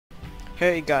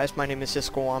Hey guys, my name is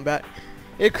Cisco Wombat.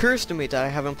 It occurs to me that I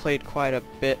haven't played quite a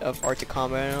bit of Arctic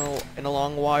Combat in a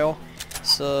long while,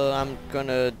 so I'm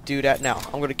gonna do that now.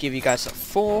 I'm gonna give you guys a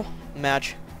full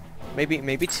match,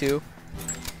 maybe two,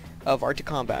 of Arctic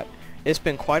Combat. It's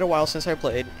been quite a while since I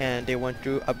played, and they went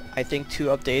through I think 2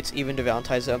 updates, even the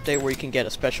Valentine's update, where you can get a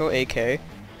special AK, the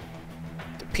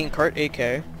pink heart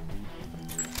AK.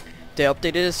 They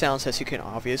updated the sounds, as you can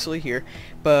obviously hear,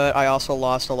 but I also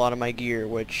lost a lot of my gear,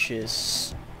 which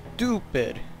is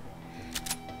stupid.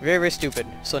 Very, very stupid.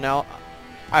 So now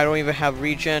I don't even have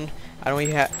regen. I don't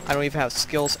even have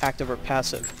skills active or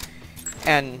passive,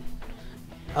 and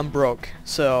I'm broke.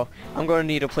 So I'm going to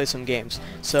need to play some games.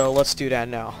 So let's do that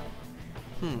now.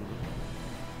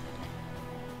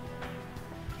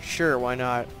 Sure, why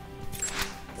not?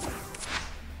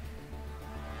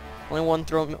 Only one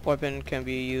throw weapon can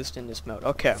be used in this mode.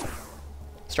 Okay.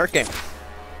 Start game.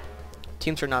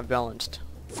 Teams are not balanced.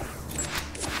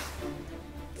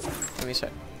 Let me see.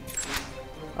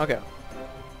 Okay.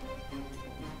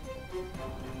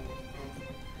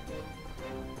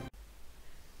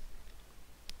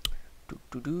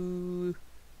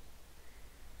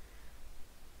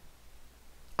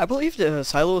 I believe the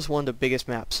silo is one of the biggest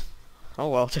maps. Oh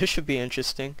well, this should be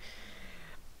interesting.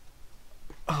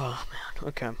 Oh man,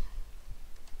 okay.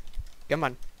 Come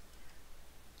on.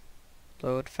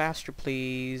 Load faster,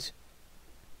 please.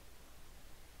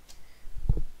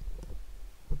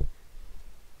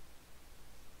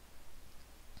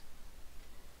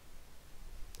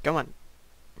 Come on.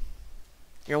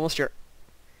 You're almost here.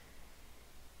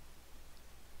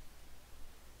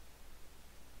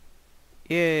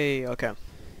 Yay, okay.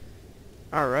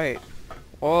 Alright.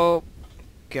 Oh,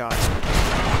 God.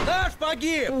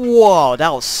 Whoa, that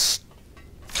was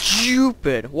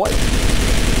stupid. What?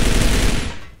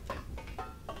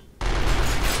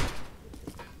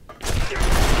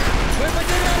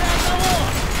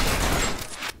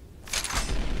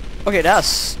 Okay,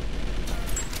 that's...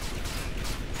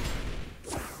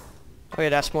 Okay,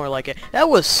 that's more like it. That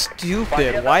was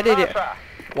stupid. Why did it...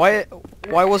 Why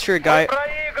was there a guy...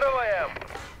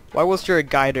 Why was there a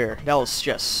guy there? That was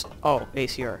just... Oh,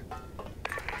 ACR.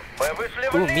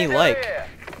 Ooh, me like.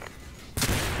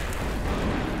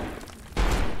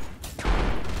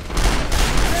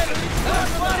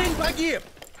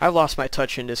 I've lost my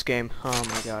touch in this game. Oh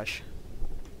my gosh.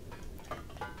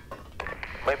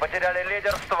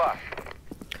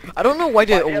 I don't know why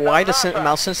the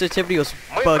mouse sensitivity was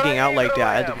bugging out like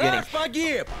that at the beginning.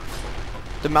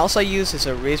 The mouse I use is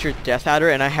a Razer Death Adder,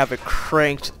 and I have it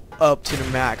cranked up to the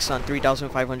max on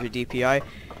 3500 DPI.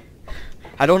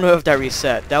 I don't know if that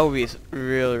reset. That would be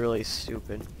really, really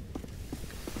stupid.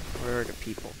 Where are the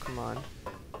people? Come on.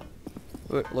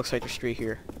 Ooh, it looks like there's 3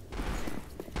 here.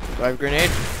 Do I have a grenade?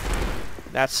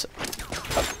 That's...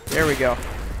 Oh, there we go.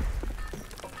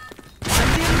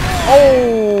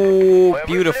 Oh,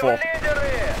 beautiful.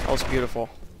 That was beautiful.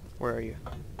 Where are you?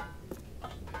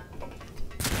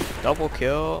 Double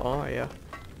kill. Oh, yeah.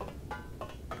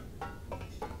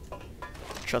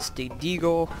 Trusty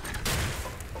Deagle.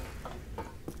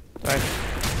 Right.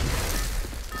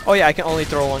 Oh yeah, I can only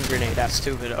throw 1 grenade. That's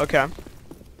stupid. Okay.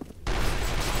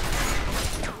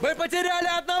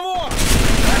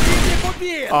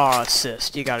 Oh,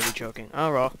 assist. You gotta be joking.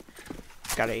 Oh well.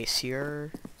 Got an ace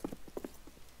here.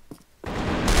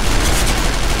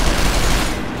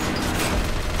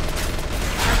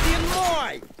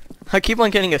 I keep on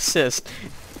getting assist.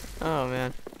 Oh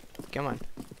man. Come on.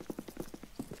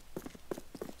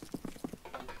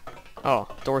 Oh,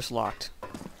 door's locked.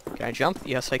 Can I jump?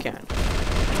 Yes, I can.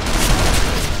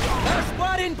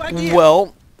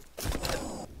 Well...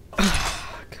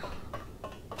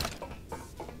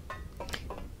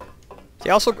 They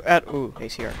also add... Ooh,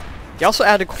 ACR. They also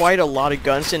added quite a lot of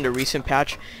guns in the recent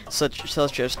patch, such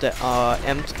as the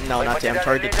no, not the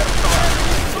M-TAR.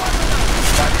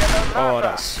 Oh,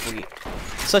 that's sweet.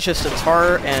 Such as the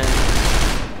TAR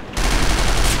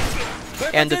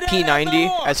and the P90,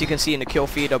 as you can see in the kill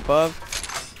feed above,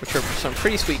 which are some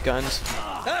pretty sweet guns.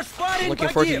 I'm looking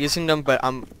forward to using them, but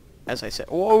as I said,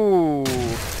 whoa!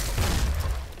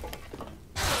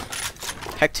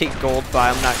 Hectate gold,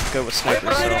 but I'm not good with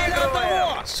snipers, so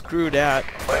screw that.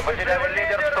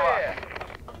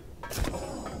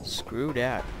 Screw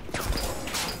that.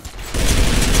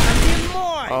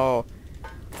 Oh.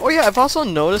 Oh yeah, I've also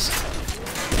noticed...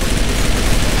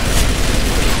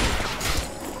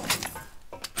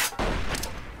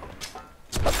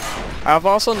 I've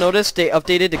also noticed they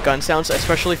updated the gun sounds,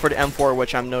 especially for the M4,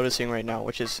 which I'm noticing right now,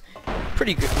 which is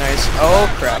pretty good, nice. Oh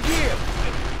crap.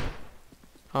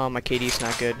 Oh, my KD's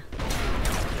not good.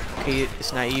 Okay,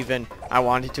 it's not even. I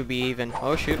want it to be even.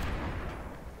 Oh shoot.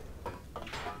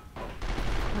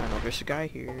 I know there's a guy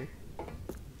here.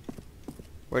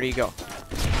 Where'd he go?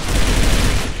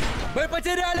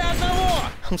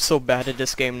 I'm so bad at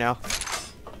this game now.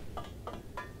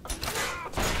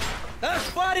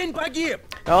 It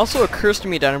also occurs to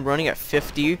me that I'm running at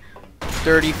 30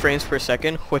 frames per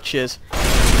second, which is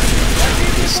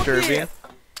disturbing.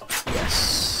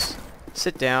 Yes.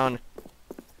 Sit down.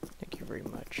 Thank you very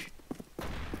much.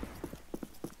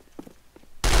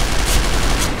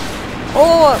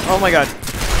 Oh! Oh my god.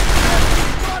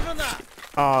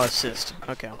 Oh, assist.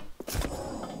 Okay.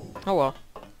 Oh well.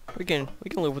 We can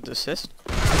live with the assist.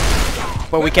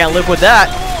 But we can't live with that!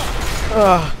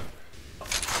 Ugh.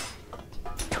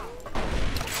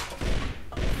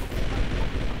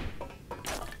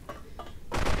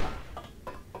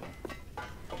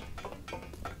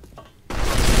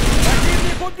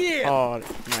 Oh,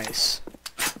 nice.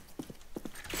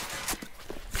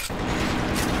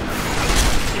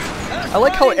 I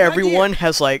like how everyone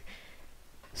has like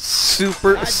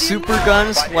super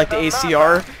guns like the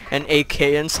ACR and AK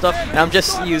and stuff, and I'm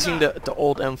just using the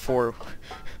old M4.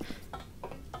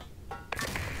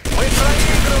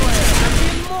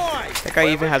 That guy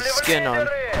even has skin on.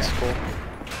 That's cool.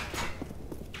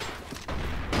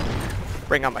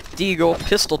 Bring out my deagle.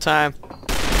 Pistol time.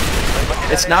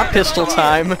 It's not pistol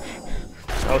time.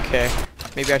 Okay.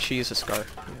 Maybe I should use a scar.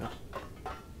 Yeah.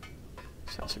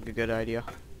 Sounds like a good idea.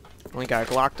 Only got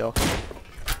a Glock though.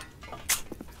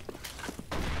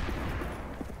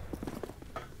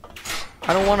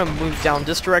 I don't want to move down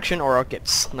this direction or I'll get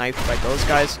sniped by those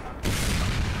guys.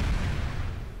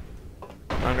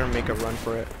 I'm gonna make a run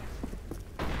for it.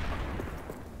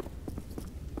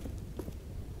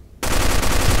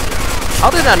 How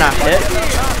did that not hit?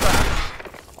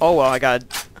 Oh well, I got...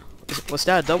 Was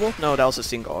that a double? No, that was a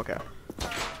single, okay.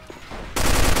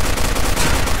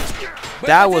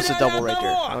 That was a double right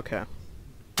there, okay.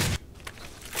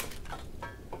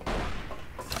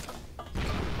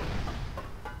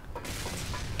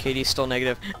 KD's still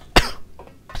negative.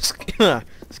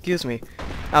 Excuse me.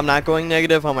 I'm not going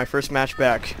negative on my first match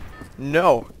back.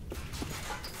 No.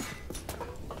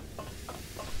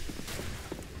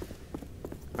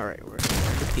 Alright, where are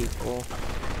the people?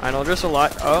 I know there's a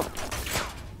lot. Oh.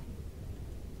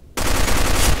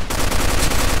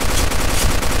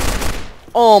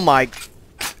 Oh my.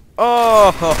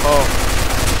 Oh. Ho, ho.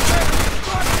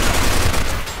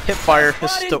 Hip fire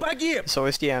is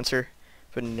always the answer.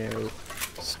 But no.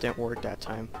 This didn't work that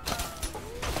time.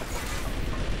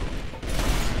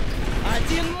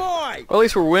 Well, at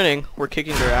least we're winning. We're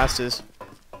kicking their asses.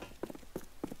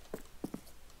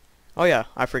 Oh yeah,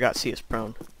 I forgot C is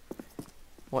prone.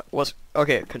 What was...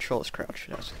 Okay, control is crouch.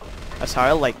 That's how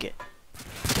I like it.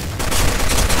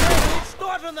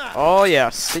 Oh yeah,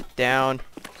 sit down.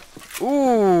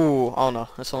 Ooh! Oh no,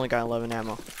 that's only got 11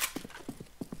 ammo.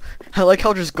 I like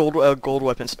how there's gold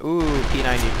weapons. Ooh,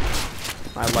 P90.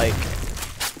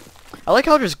 I like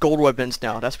how there's gold weapons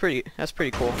now. That's pretty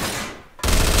cool.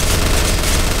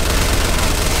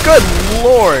 Good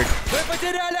lord!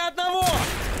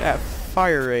 That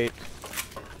fire rate.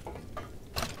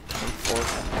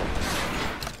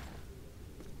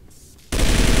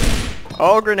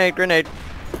 Oh, grenade.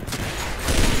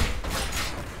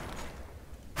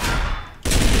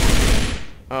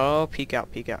 Oh, peek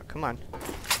out. Come on.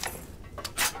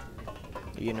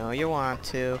 You know you want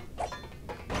to.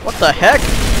 What the heck?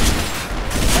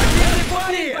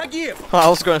 Oh, I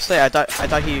was gonna say, I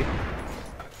thought he...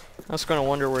 I was gonna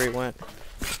wonder where he went.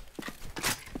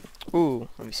 Ooh,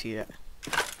 let me see that.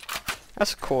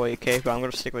 That's a cool AK, but I'm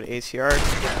gonna stick with ACR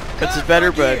because it's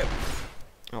better. But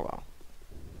oh well.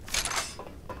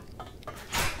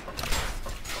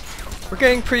 We're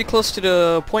getting pretty close to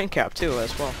the point cap too,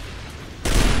 as well.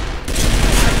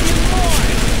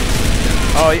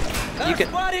 Oh, you can.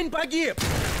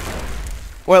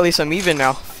 Well, at least I'm even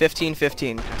now.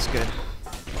 15-15. That's good.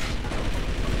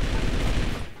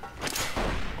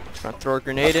 Gonna throw a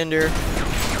grenade in there.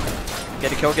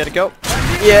 Get a kill.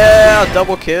 Yeah,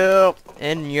 double kill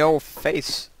in your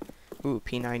face. Ooh,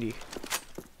 P90.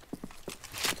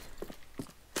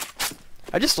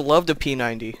 I just love the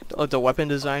P90. The weapon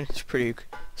design is pretty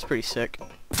sick.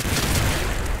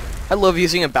 I love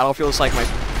using a Battlefield. It's like my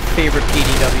favorite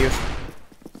PDW.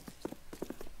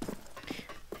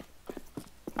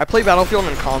 I play Battlefield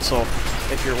on console,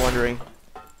 if you're wondering.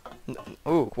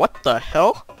 Ooh, what the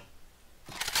hell?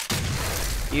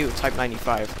 Ew, Type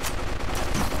 95.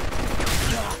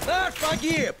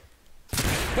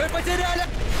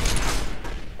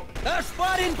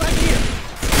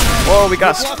 Whoa, we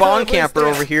got a spawn camper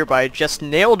over here, but I just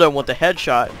nailed him with a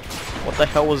headshot. What the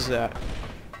hell was that?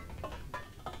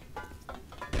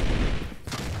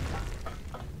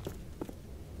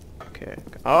 Okay.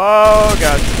 Oh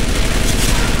god.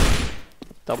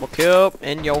 Double kill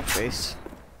in your face.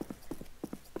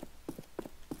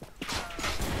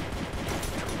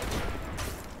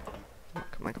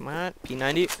 Come on, come on.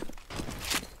 P90.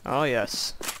 Oh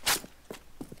yes.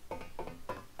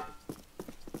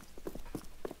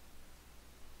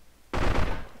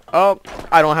 Oh,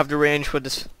 I don't have the range with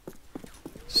this,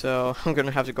 so I'm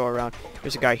gonna have to go around.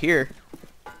 There's a guy here.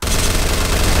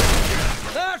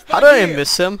 How did I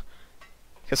miss him?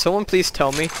 Can someone please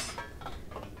tell me?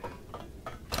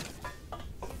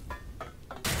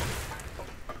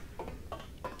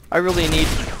 I really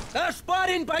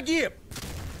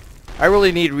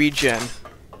need regen,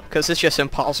 cause it's just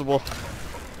impossible.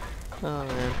 Oh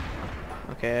man.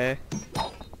 Okay.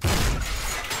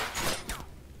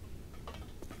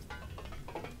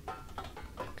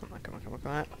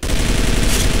 Come on.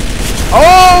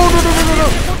 Oh no!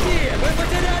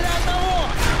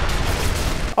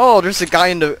 Oh, there's a guy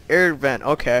in the air vent.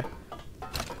 Okay.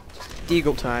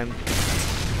 Deagle time.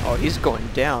 Oh, he's going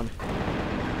down.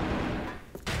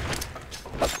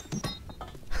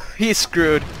 He's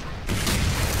screwed.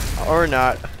 Or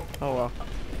not. Oh well.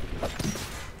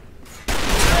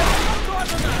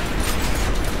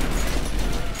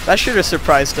 That should have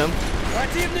surprised him.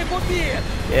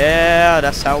 Yeah,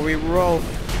 that's how we roll.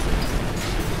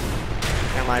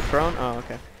 Am I prone? Oh,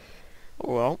 okay.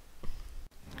 Well.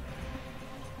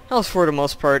 That was for the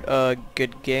most part a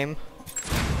good game.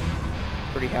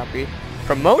 Pretty happy.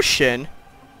 Promotion?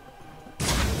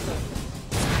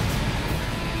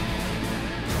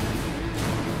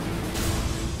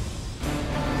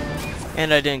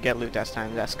 And I didn't get loot that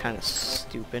time. That's kind of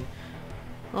stupid.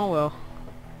 Oh well.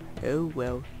 Oh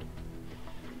well.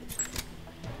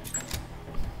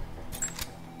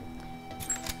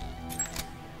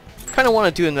 Kind of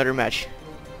want to do another match.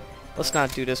 Let's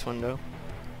not do this one though.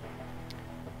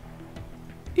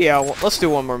 Yeah, well, let's do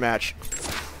one more match.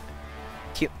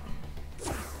 Cute.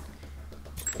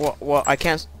 Well, I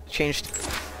can't change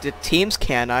the teams,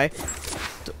 can I?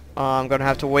 I'm gonna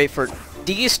have to wait for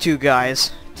these two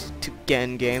guys to get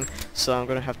in game, so I'm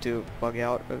gonna have to bug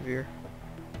out over here.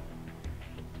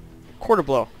 Quarter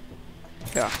blow.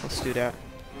 Yeah, let's do that.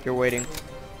 You're waiting.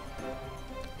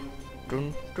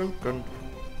 Dun dun dun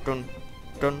dun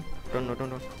dun dun dun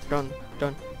dun dun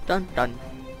dun dun dun.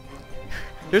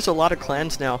 There's a lot of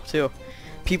clans now too.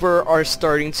 A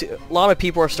lot of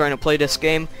people are starting to play this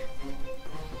game.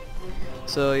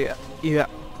 So yeah.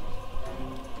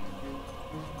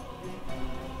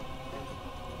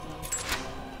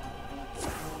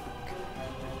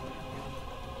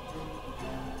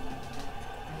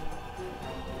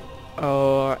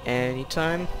 Oh,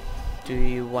 anytime. Do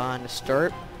you want to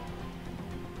start?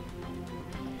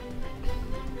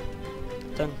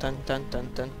 Dun dun dun dun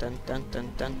dun dun dun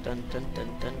dun dun dun dun dun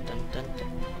dun dun dun.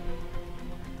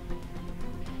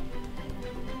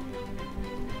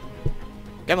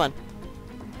 Come on.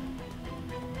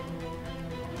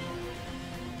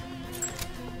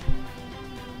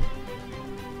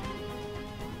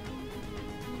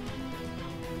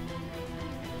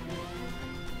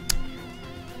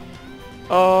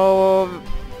 Oh,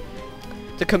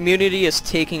 the community is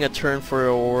taking a turn for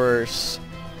the worse.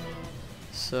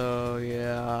 So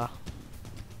yeah,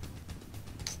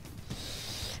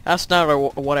 that's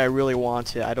not what I really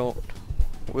wanted. I don't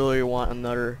really want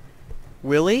another.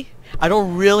 Willie? I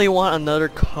don't really want another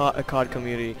COD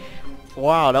community.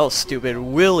 Wow, that was stupid.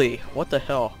 Willie, what the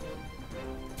hell?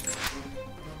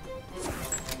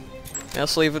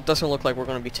 Honestly, it doesn't look like we're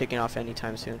gonna be taking off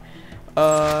anytime soon.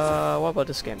 What about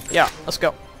this game? Yeah, let's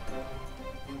go.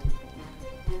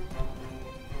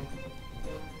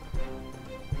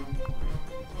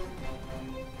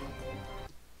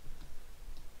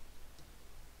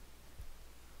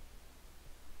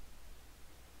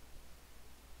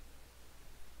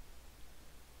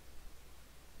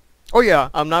 Oh yeah,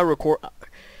 I'm not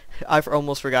I've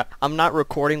almost forgot. I'm not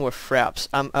recording with Fraps.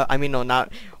 I mean, no,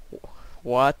 not.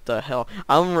 What the hell?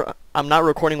 I'm not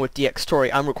recording with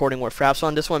DxTory. I'm recording with Fraps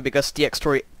on this one because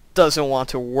DxTory doesn't want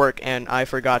to work, and I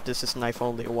forgot this is knife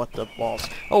only. What the balls?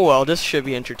 Oh well, this should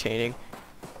be entertaining.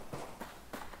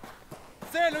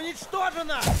 Oh,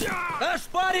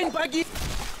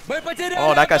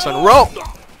 that guy's on the rope.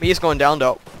 He's going down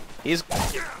though.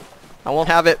 I won't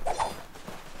have it.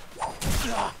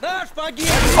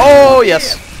 Oh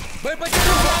yes.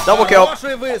 Double kill.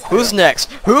 Who's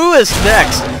next? Who is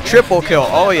next? Triple kill.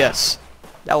 Oh yes.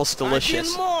 That was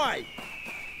delicious. But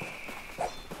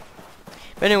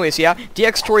anyways, yeah,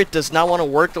 DxTory does not want to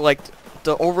work. Like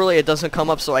the overlay, it doesn't come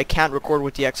up, so I can't record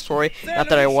with DxTory. Not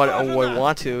that I would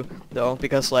want to though,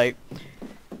 because like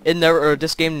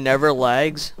this game never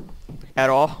lags. at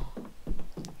all.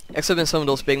 Except in some of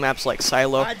those big maps like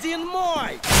Silo.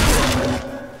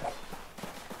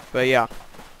 But yeah.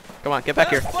 Come on, get back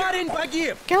here.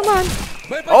 Come on.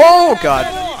 Oh god.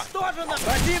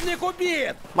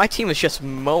 My team is just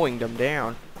mowing them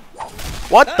down.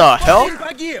 What the hell?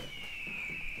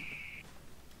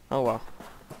 Oh well.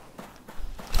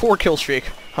 4 kill streak.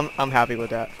 I'm happy with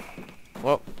that.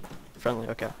 Well, friendly,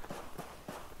 okay.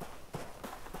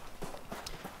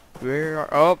 Where are,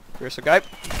 oh, there's a guy.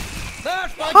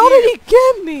 How did he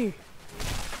get me?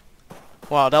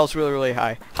 Wow, that was really, really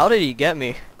high. How did he get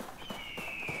me?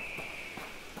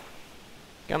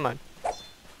 Come on.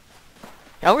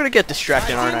 I'm gonna get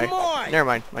distracted, aren't I? Never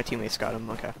mind, my teammates got him,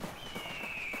 okay.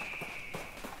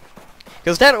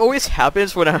 Because that always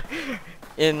happens when I...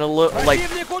 in a like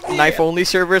knife only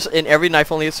servers, in every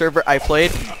knife only server I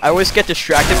played, I always get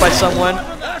distracted by someone,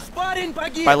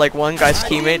 by like one guy's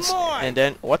teammates, and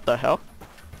then what the hell?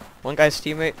 One guy's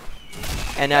teammate,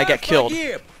 and then I get killed.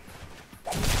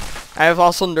 I have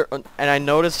also and I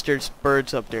noticed there's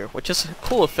birds up there, which is a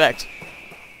cool effect.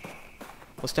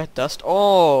 Was that dust?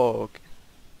 Oh,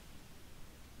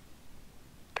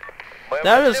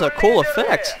 that is a cool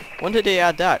effect. When did they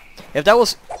add that? If that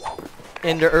was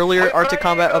in the earlier Arctic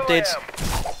Combat updates,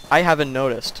 I haven't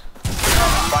noticed.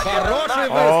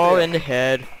 Oh, in the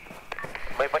head.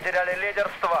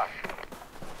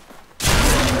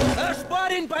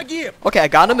 Okay, I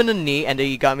got him in the knee, and then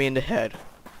he got me in the head.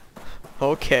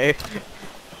 Okay.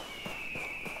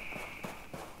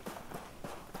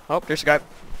 Oh, there's a guy.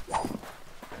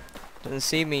 Doesn't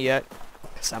see me yet,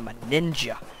 because I'm a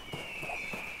ninja.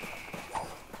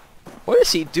 What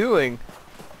is he doing?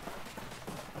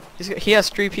 He has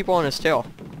 3 people on his tail.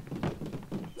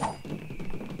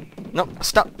 No,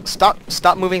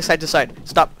 stop moving side to side.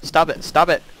 Stop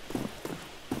it.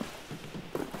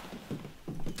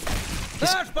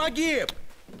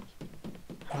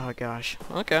 Oh gosh,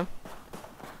 okay.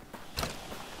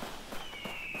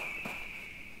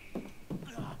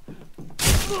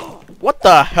 What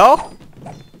the hell?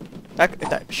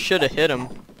 That should have hit him.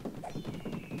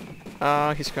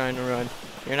 He's trying to run.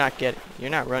 You're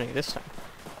not running this time.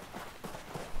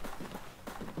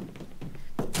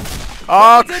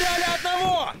 Oh!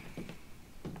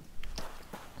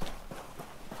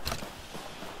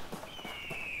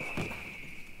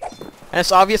 And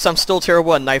it's obvious I'm still tier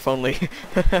 1 knife only.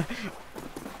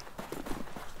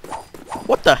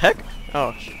 What the heck?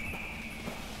 Oh.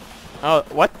 Oh,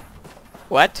 what?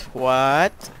 What?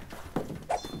 What?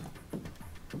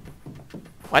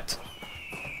 What?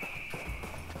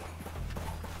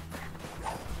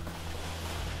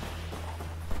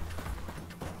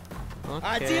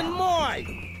 Okay.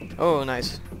 Oh,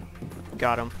 nice.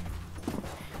 Got him.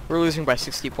 We're losing by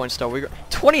 60 points though. We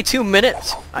 22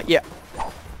 minutes. Yeah.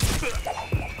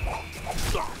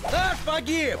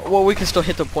 Well, we can still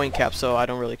hit the point cap, so I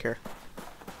don't really care.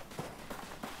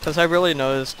 Because I really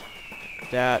noticed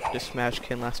that this match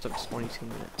can last up to 22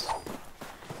 minutes.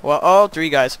 Well, oh, 3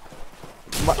 guys.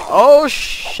 Oh,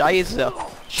 Scheiße.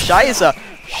 Scheiße.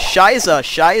 Scheiße.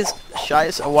 Scheiße.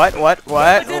 Scheiße. What?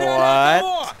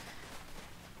 I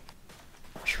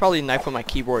should probably knife on my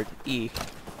keyboard. E.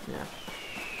 Yeah.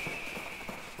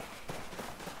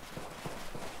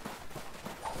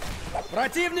 No,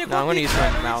 I'm gonna use my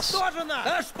mouse.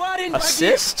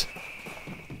 Assist?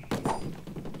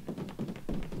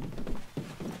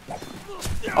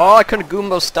 Oh, I could've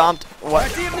Goombo stomped. What?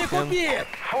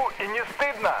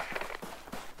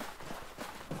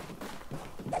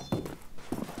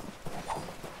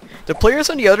 The players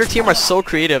on the other team are so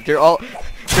creative. They're all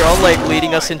like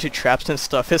leading us into traps and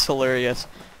stuff. It's hilarious.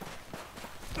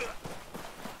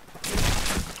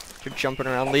 They're jumping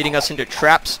around, leading us into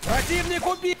traps.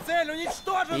 Evil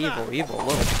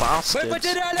little bastards.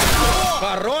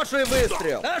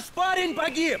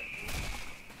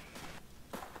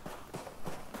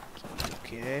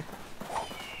 Okay.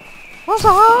 What's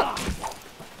up?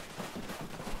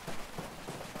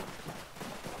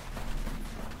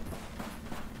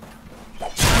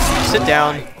 Sit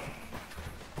down.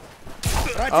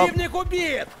 Oh,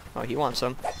 he wants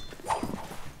some.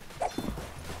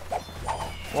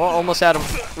 Well, almost had him.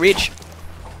 Reach.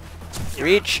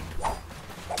 Reach.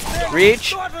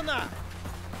 Reach.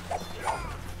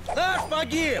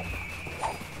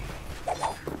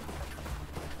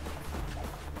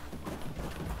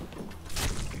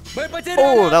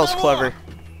 Oh, that was clever.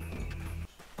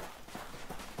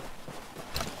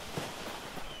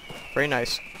 Very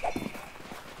nice.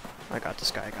 I got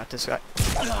this guy.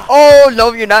 Oh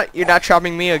no, you're not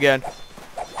trapping me again.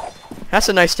 That's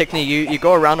a nice technique. You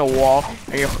go around a wall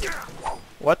and you.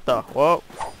 What the? Whoa.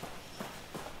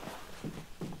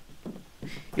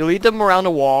 You lead them around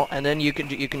the wall, and then you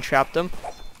can trap them.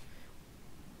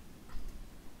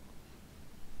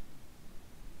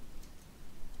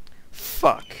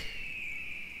 Fuck.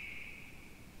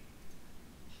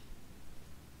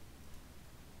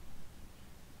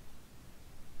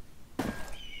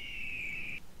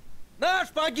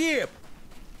 Наш погиб!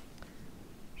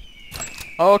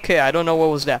 Okay, I don't know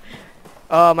what was that.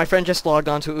 My friend just logged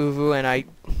on to Uvu and I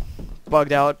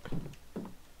bugged out.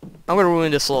 I'm gonna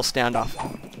ruin this little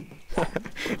standoff.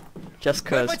 Just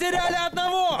cause.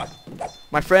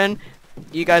 My friend,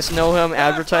 you guys know him,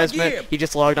 advertisement, he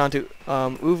just logged on to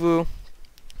Uvu.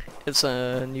 It's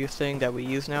a new thing that we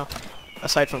use now,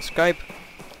 aside from Skype.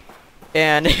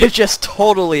 And it just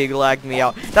totally lagged me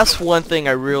out. That's one thing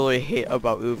I really hate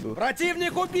about Uvu.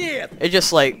 It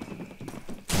just like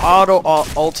auto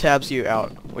alt tabs you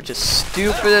out, which is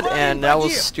stupid, and that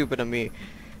was stupid of me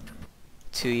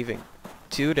to even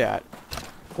do that.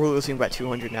 We're losing by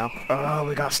 200 now. Oh,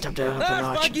 we gotta step down a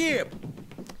notch.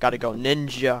 Gotta go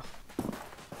ninja.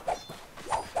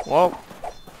 Whoa.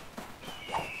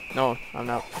 No, I'm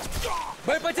not.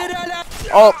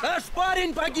 Oh.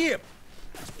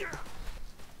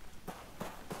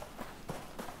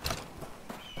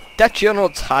 That General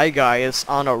Thai guy is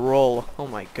on a roll. Oh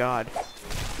my god.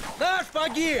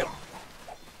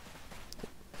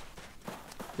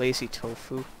 Lazy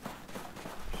tofu.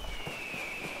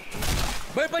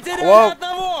 Whoa.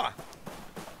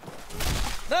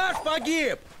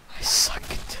 I suck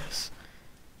at this.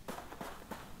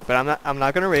 But I'm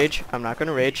not gonna rage. I'm not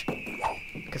gonna rage.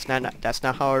 Cause that's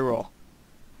not how I roll.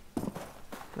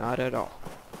 Not at all.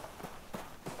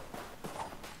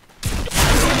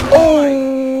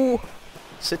 Oh!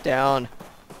 Sit down.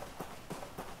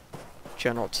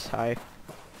 General Thai.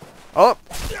 Oh!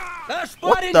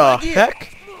 What the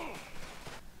heck?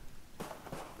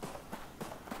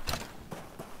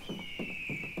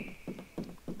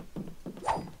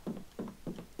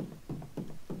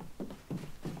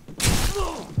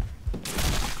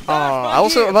 I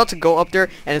was about to go up there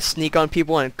and sneak on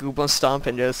people and Goomba Stomp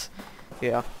and just...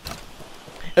 Yeah.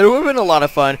 It would have been a lot of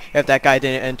fun if that guy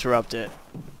didn't interrupt it.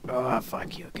 Oh,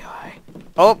 fuck you, guy.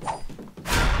 Oh!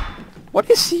 What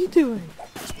is he doing?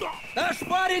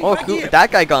 Oh,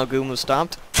 that guy got Goomba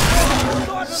Stomped.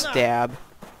 Stab.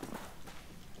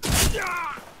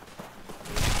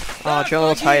 Oh,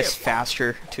 General Thai is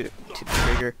faster to the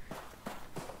trigger.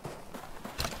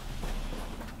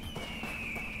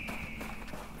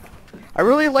 I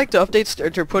really like the updates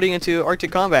they're putting into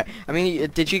Arctic Combat. I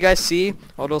mean, did you guys see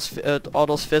all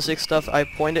those physics stuff I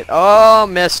pointed? Oh,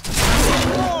 missed.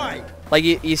 Like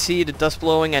you see the dust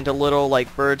blowing and the little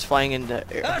like birds flying in the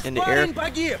air.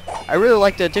 I really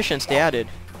like the additions they added.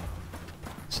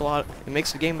 It's a lot. It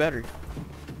makes the game better.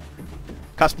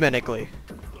 Cosmetically.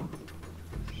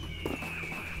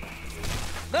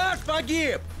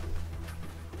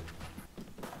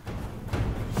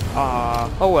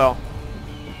 Oh well.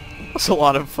 That was a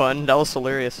lot of fun. That was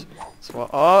hilarious. So,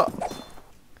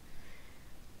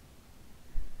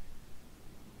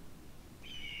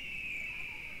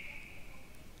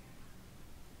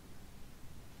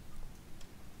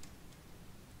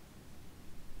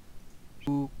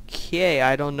 okay,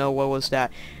 I don't know what was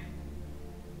that.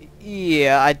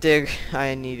 Yeah, I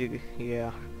need to,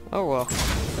 yeah. Oh well.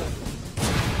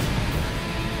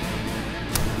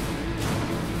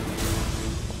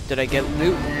 Did I get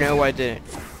loot? No, I didn't.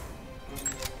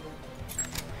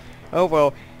 Oh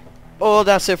well. Oh,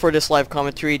 that's it for this live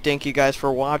commentary. Thank you guys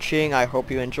for watching. I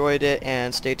hope you enjoyed it,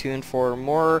 and stay tuned for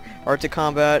more Arctic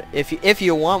Combat if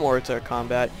you want more Arctic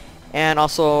Combat, and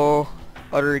also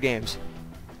other games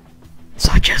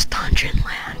such as Dungeon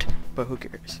Land. But who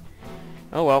cares?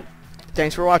 Oh well.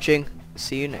 Thanks for watching.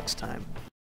 See you next time.